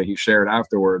stuff that he shared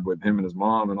afterward with him and his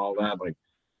mom and all that. Like,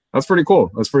 that's pretty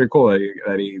cool. That's pretty cool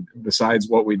that he besides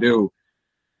what we do,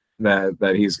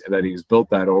 that he's built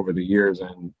that over the years,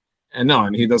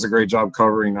 and he does a great job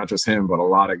covering not just him, but a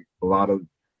lot of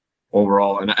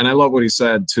overall. And I love what he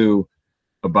said too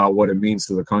about what it means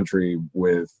to the country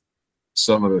with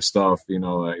some of the stuff. You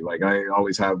know, like I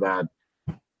always have that.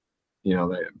 You know,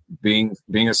 that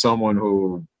being as someone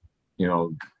who, you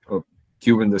know, of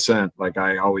Cuban descent, like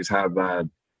I always have that.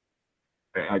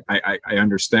 I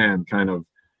understand kind of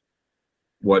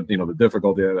what, you know, the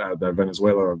difficulty that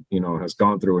Venezuela, you know, has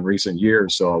gone through in recent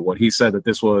years. So what he said, that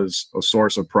this was a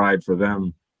source of pride for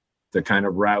them to kind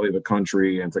of rally the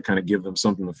country and to kind of give them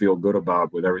something to feel good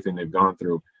about with everything they've gone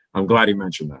through. I'm glad he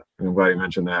mentioned that. I'm glad he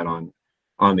mentioned that on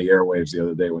the airwaves the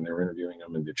other day when they were interviewing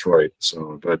him in Detroit.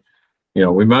 So, but you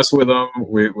know, we mess with him,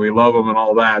 we love him and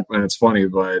all that, and it's funny,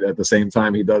 but at the same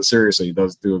time, he does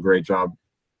do a great job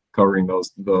covering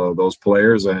those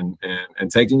players and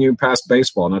taking you past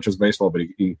baseball, not just baseball, but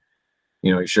he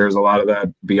shares a lot of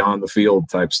that beyond the field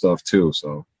type stuff too.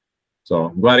 So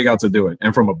I'm glad he got to do it.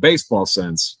 And from a baseball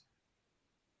sense,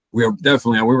 we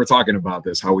were talking about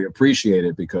this, how we appreciate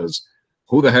it, because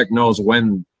who the heck knows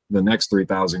when the next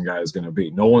 3,000 guy is going to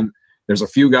be. No one. There's a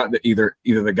few guys that either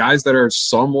the guys that are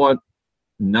somewhat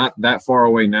not that far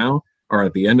away now are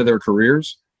at the end of their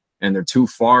careers and they're too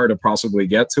far to possibly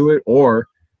get to it, or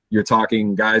you're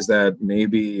talking guys that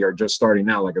maybe are just starting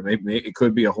now. Like it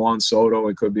could be a Juan Soto,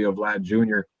 it could be a Vlad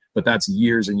Jr., but that's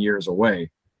years and years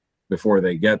away before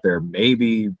they get there.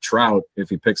 Maybe Trout, if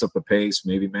he picks up the pace,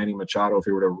 maybe Manny Machado, if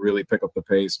he were to really pick up the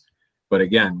pace. But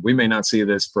again, we may not see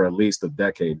this for at least a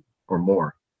decade or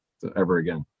more ever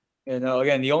again. And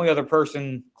again, the only other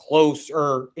person close,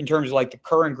 or in terms of like the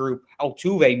current group,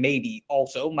 Altuve maybe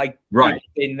also might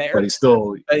in there, but it's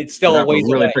still a ways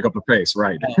really away. Pick up the pace,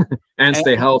 right? And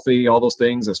stay healthy, all those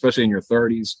things, especially in your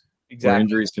 30s, where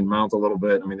injuries can mount a little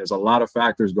bit. I mean, there's a lot of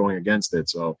factors going against it.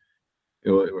 So I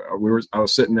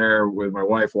was sitting there with my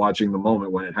wife watching the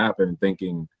moment when it happened, and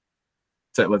thinking,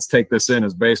 let's take this in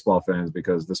as baseball fans,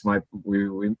 because this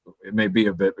it may be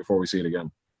a bit before we see it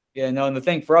again. Yeah, no, and the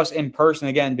thing for us in person,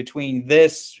 again, between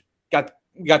this,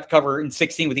 we got to cover in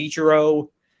 16 with Ichiro,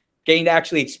 getting to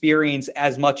actually experience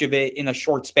as much of it in a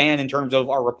short span in terms of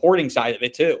our reporting side of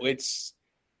it, too.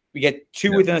 We get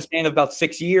two within a span of about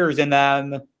 6 years, and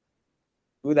then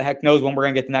who the heck knows when we're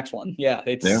going to get the next one. Yeah,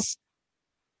 who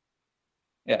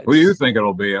do you think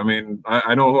it'll be? I mean,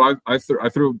 I know who I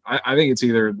threw. I think it's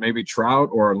either maybe Trout,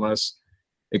 or unless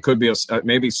it could be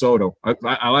maybe Soto.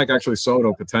 I like actually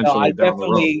Soto potentially down the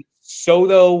road.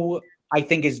 Soto, I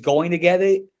think, is going to get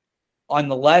it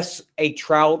unless a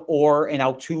Trout or an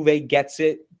Altuve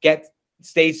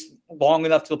stays long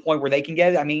enough to the point where they can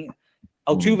get it. I mean,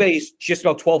 Altuve is just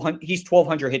about 1,200. He's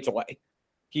 1,200 hits away.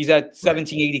 He's at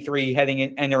 1,783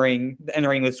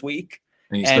 entering this week.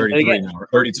 And he's 33 now, or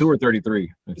 32 or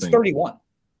 33. He's 31.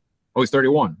 Oh, he's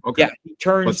 31. Okay. Yeah, he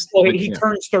turns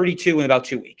 32 in about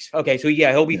 2 weeks. Okay, so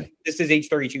he'll be. This is age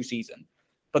 32 season.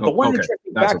 But the one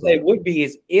interesting fact that it would be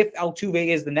is if Altuve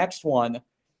is the next one,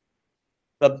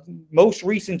 the most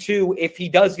recent two, if he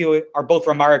does do it, are both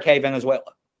from Maracay, Venezuela.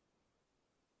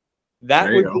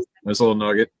 There you go. That's a little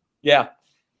nugget. Yeah.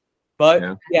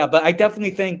 But I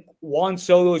definitely think Juan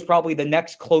Soto is probably the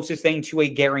next closest thing to a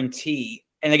guarantee.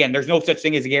 And again, there's no such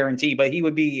thing as a guarantee, but he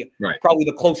would be probably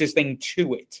the closest thing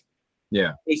to it.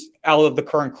 Yeah. Out of the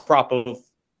current crop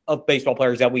of baseball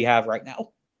players that we have right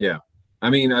now. Yeah. I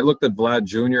mean, I looked at Vlad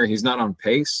Jr. He's not on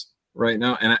pace right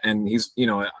now. And he's,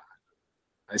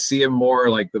 I see him more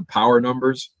like the power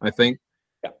numbers, I think.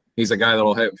 Yeah. He's a guy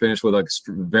that'll finish with a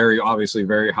very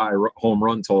high home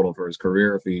run total for his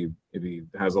career if he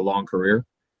has a long career.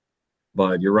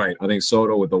 But you're right. I think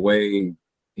Soto, with the way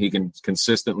he can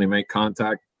consistently make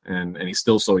contact and he's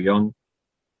still so young,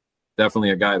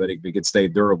 definitely a guy that if he could stay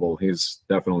durable, he's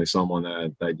definitely someone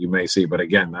that you may see. But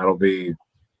again, that'll be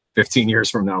 15 years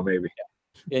from now, maybe.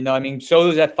 I mean,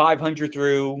 Soto's at 500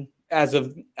 through as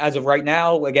of right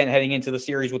now, again, heading into the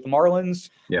series with the Marlins.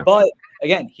 Yeah. But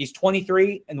again, he's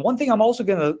 23. And one thing I'm also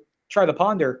going to try to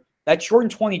ponder, that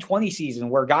shortened 2020 season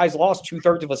where guys lost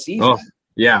 2/3 of a season. Oh,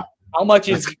 yeah. How much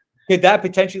is could that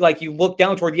potentially, like, you look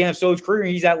down toward the end of Soto's career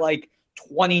and he's at like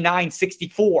 29-64.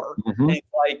 Mm-hmm. And it's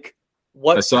like,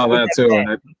 what? I saw that too.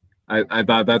 And I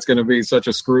thought that's going to be such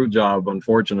a screw job,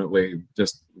 unfortunately,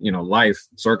 just, life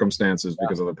circumstances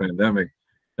because of the pandemic,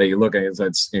 that you look at it,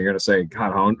 you're going to say,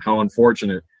 God, how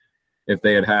unfortunate if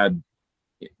they had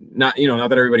not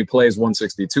that everybody plays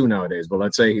 162 nowadays, but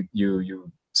let's say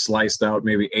you sliced out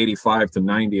maybe 85 to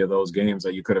 90 of those games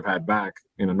that you could have had back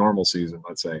in a normal season,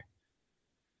 let's say.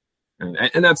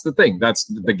 And that's the thing. That's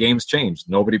the game's changed.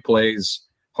 Nobody plays,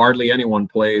 hardly anyone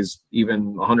plays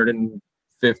even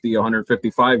 150,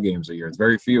 155 games a year. It's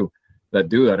very few that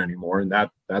do that anymore. And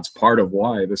that's part of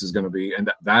why this is going to be,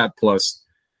 and that plus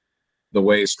the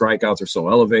way strikeouts are so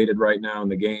elevated right now in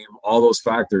the game, all those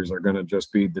factors are going to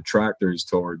just be detractors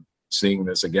toward seeing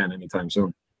this again anytime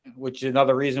soon. Which is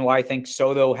another reason why I think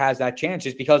Soto has that chance,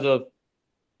 is because of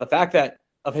the fact that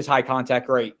of his high contact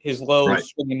rate, his low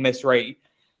swing and miss rate,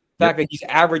 the fact that he's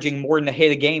averaging more than a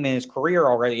hit a game in his career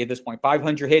already at this point,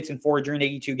 500 hits in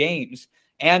 482 games.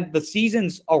 And the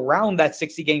seasons around that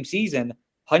 60-game season,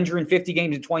 150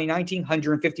 games in 2019,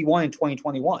 151 in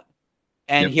 2021.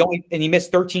 And he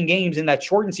missed 13 games in that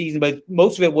shortened season, but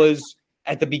most of it was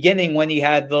at the beginning when he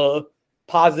had the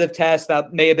positive test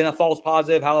that may have been a false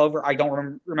positive. However, I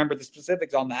don't remember the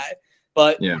specifics on that.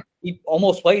 But he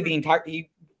almost played he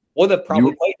would have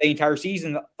probably played the entire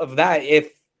season of that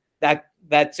if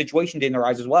that situation didn't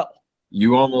arise as well.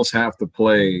 You almost have to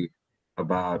play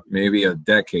about maybe a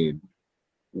decade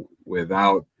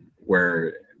without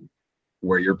where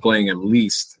you're playing at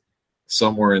least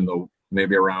somewhere in the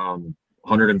maybe around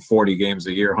 140 games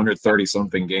a year, 130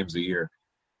 something games a year.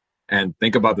 And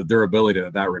think about the durability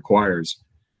that requires.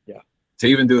 To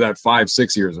even do that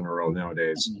 5-6 years in a row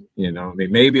nowadays, I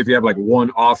mean, maybe if you have like one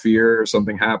off year or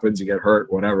something happens, you get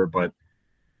hurt, whatever. But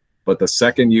the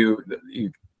second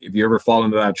if you ever fall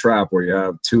into that trap where you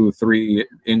have 2-3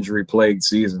 injury plagued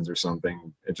seasons or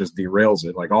something, it just derails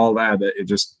it. Like all that, it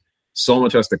just so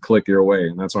much has to click your way.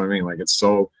 And that's what I mean. Like it's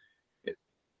going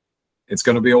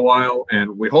to be a while,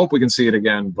 and we hope we can see it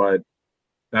again. But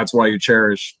that's why you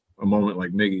cherish a moment like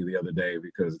Miggy the other day,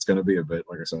 because it's going to be a bit,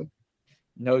 like I said.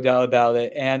 No doubt about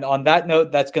it. And on that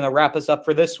note, that's going to wrap us up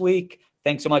for this week.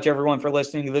 Thanks so much, everyone, for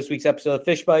listening to this week's episode of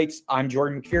Fish Bites. I'm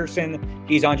Jordan McPherson.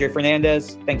 He's Andre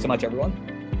Fernandez. Thanks so much, everyone.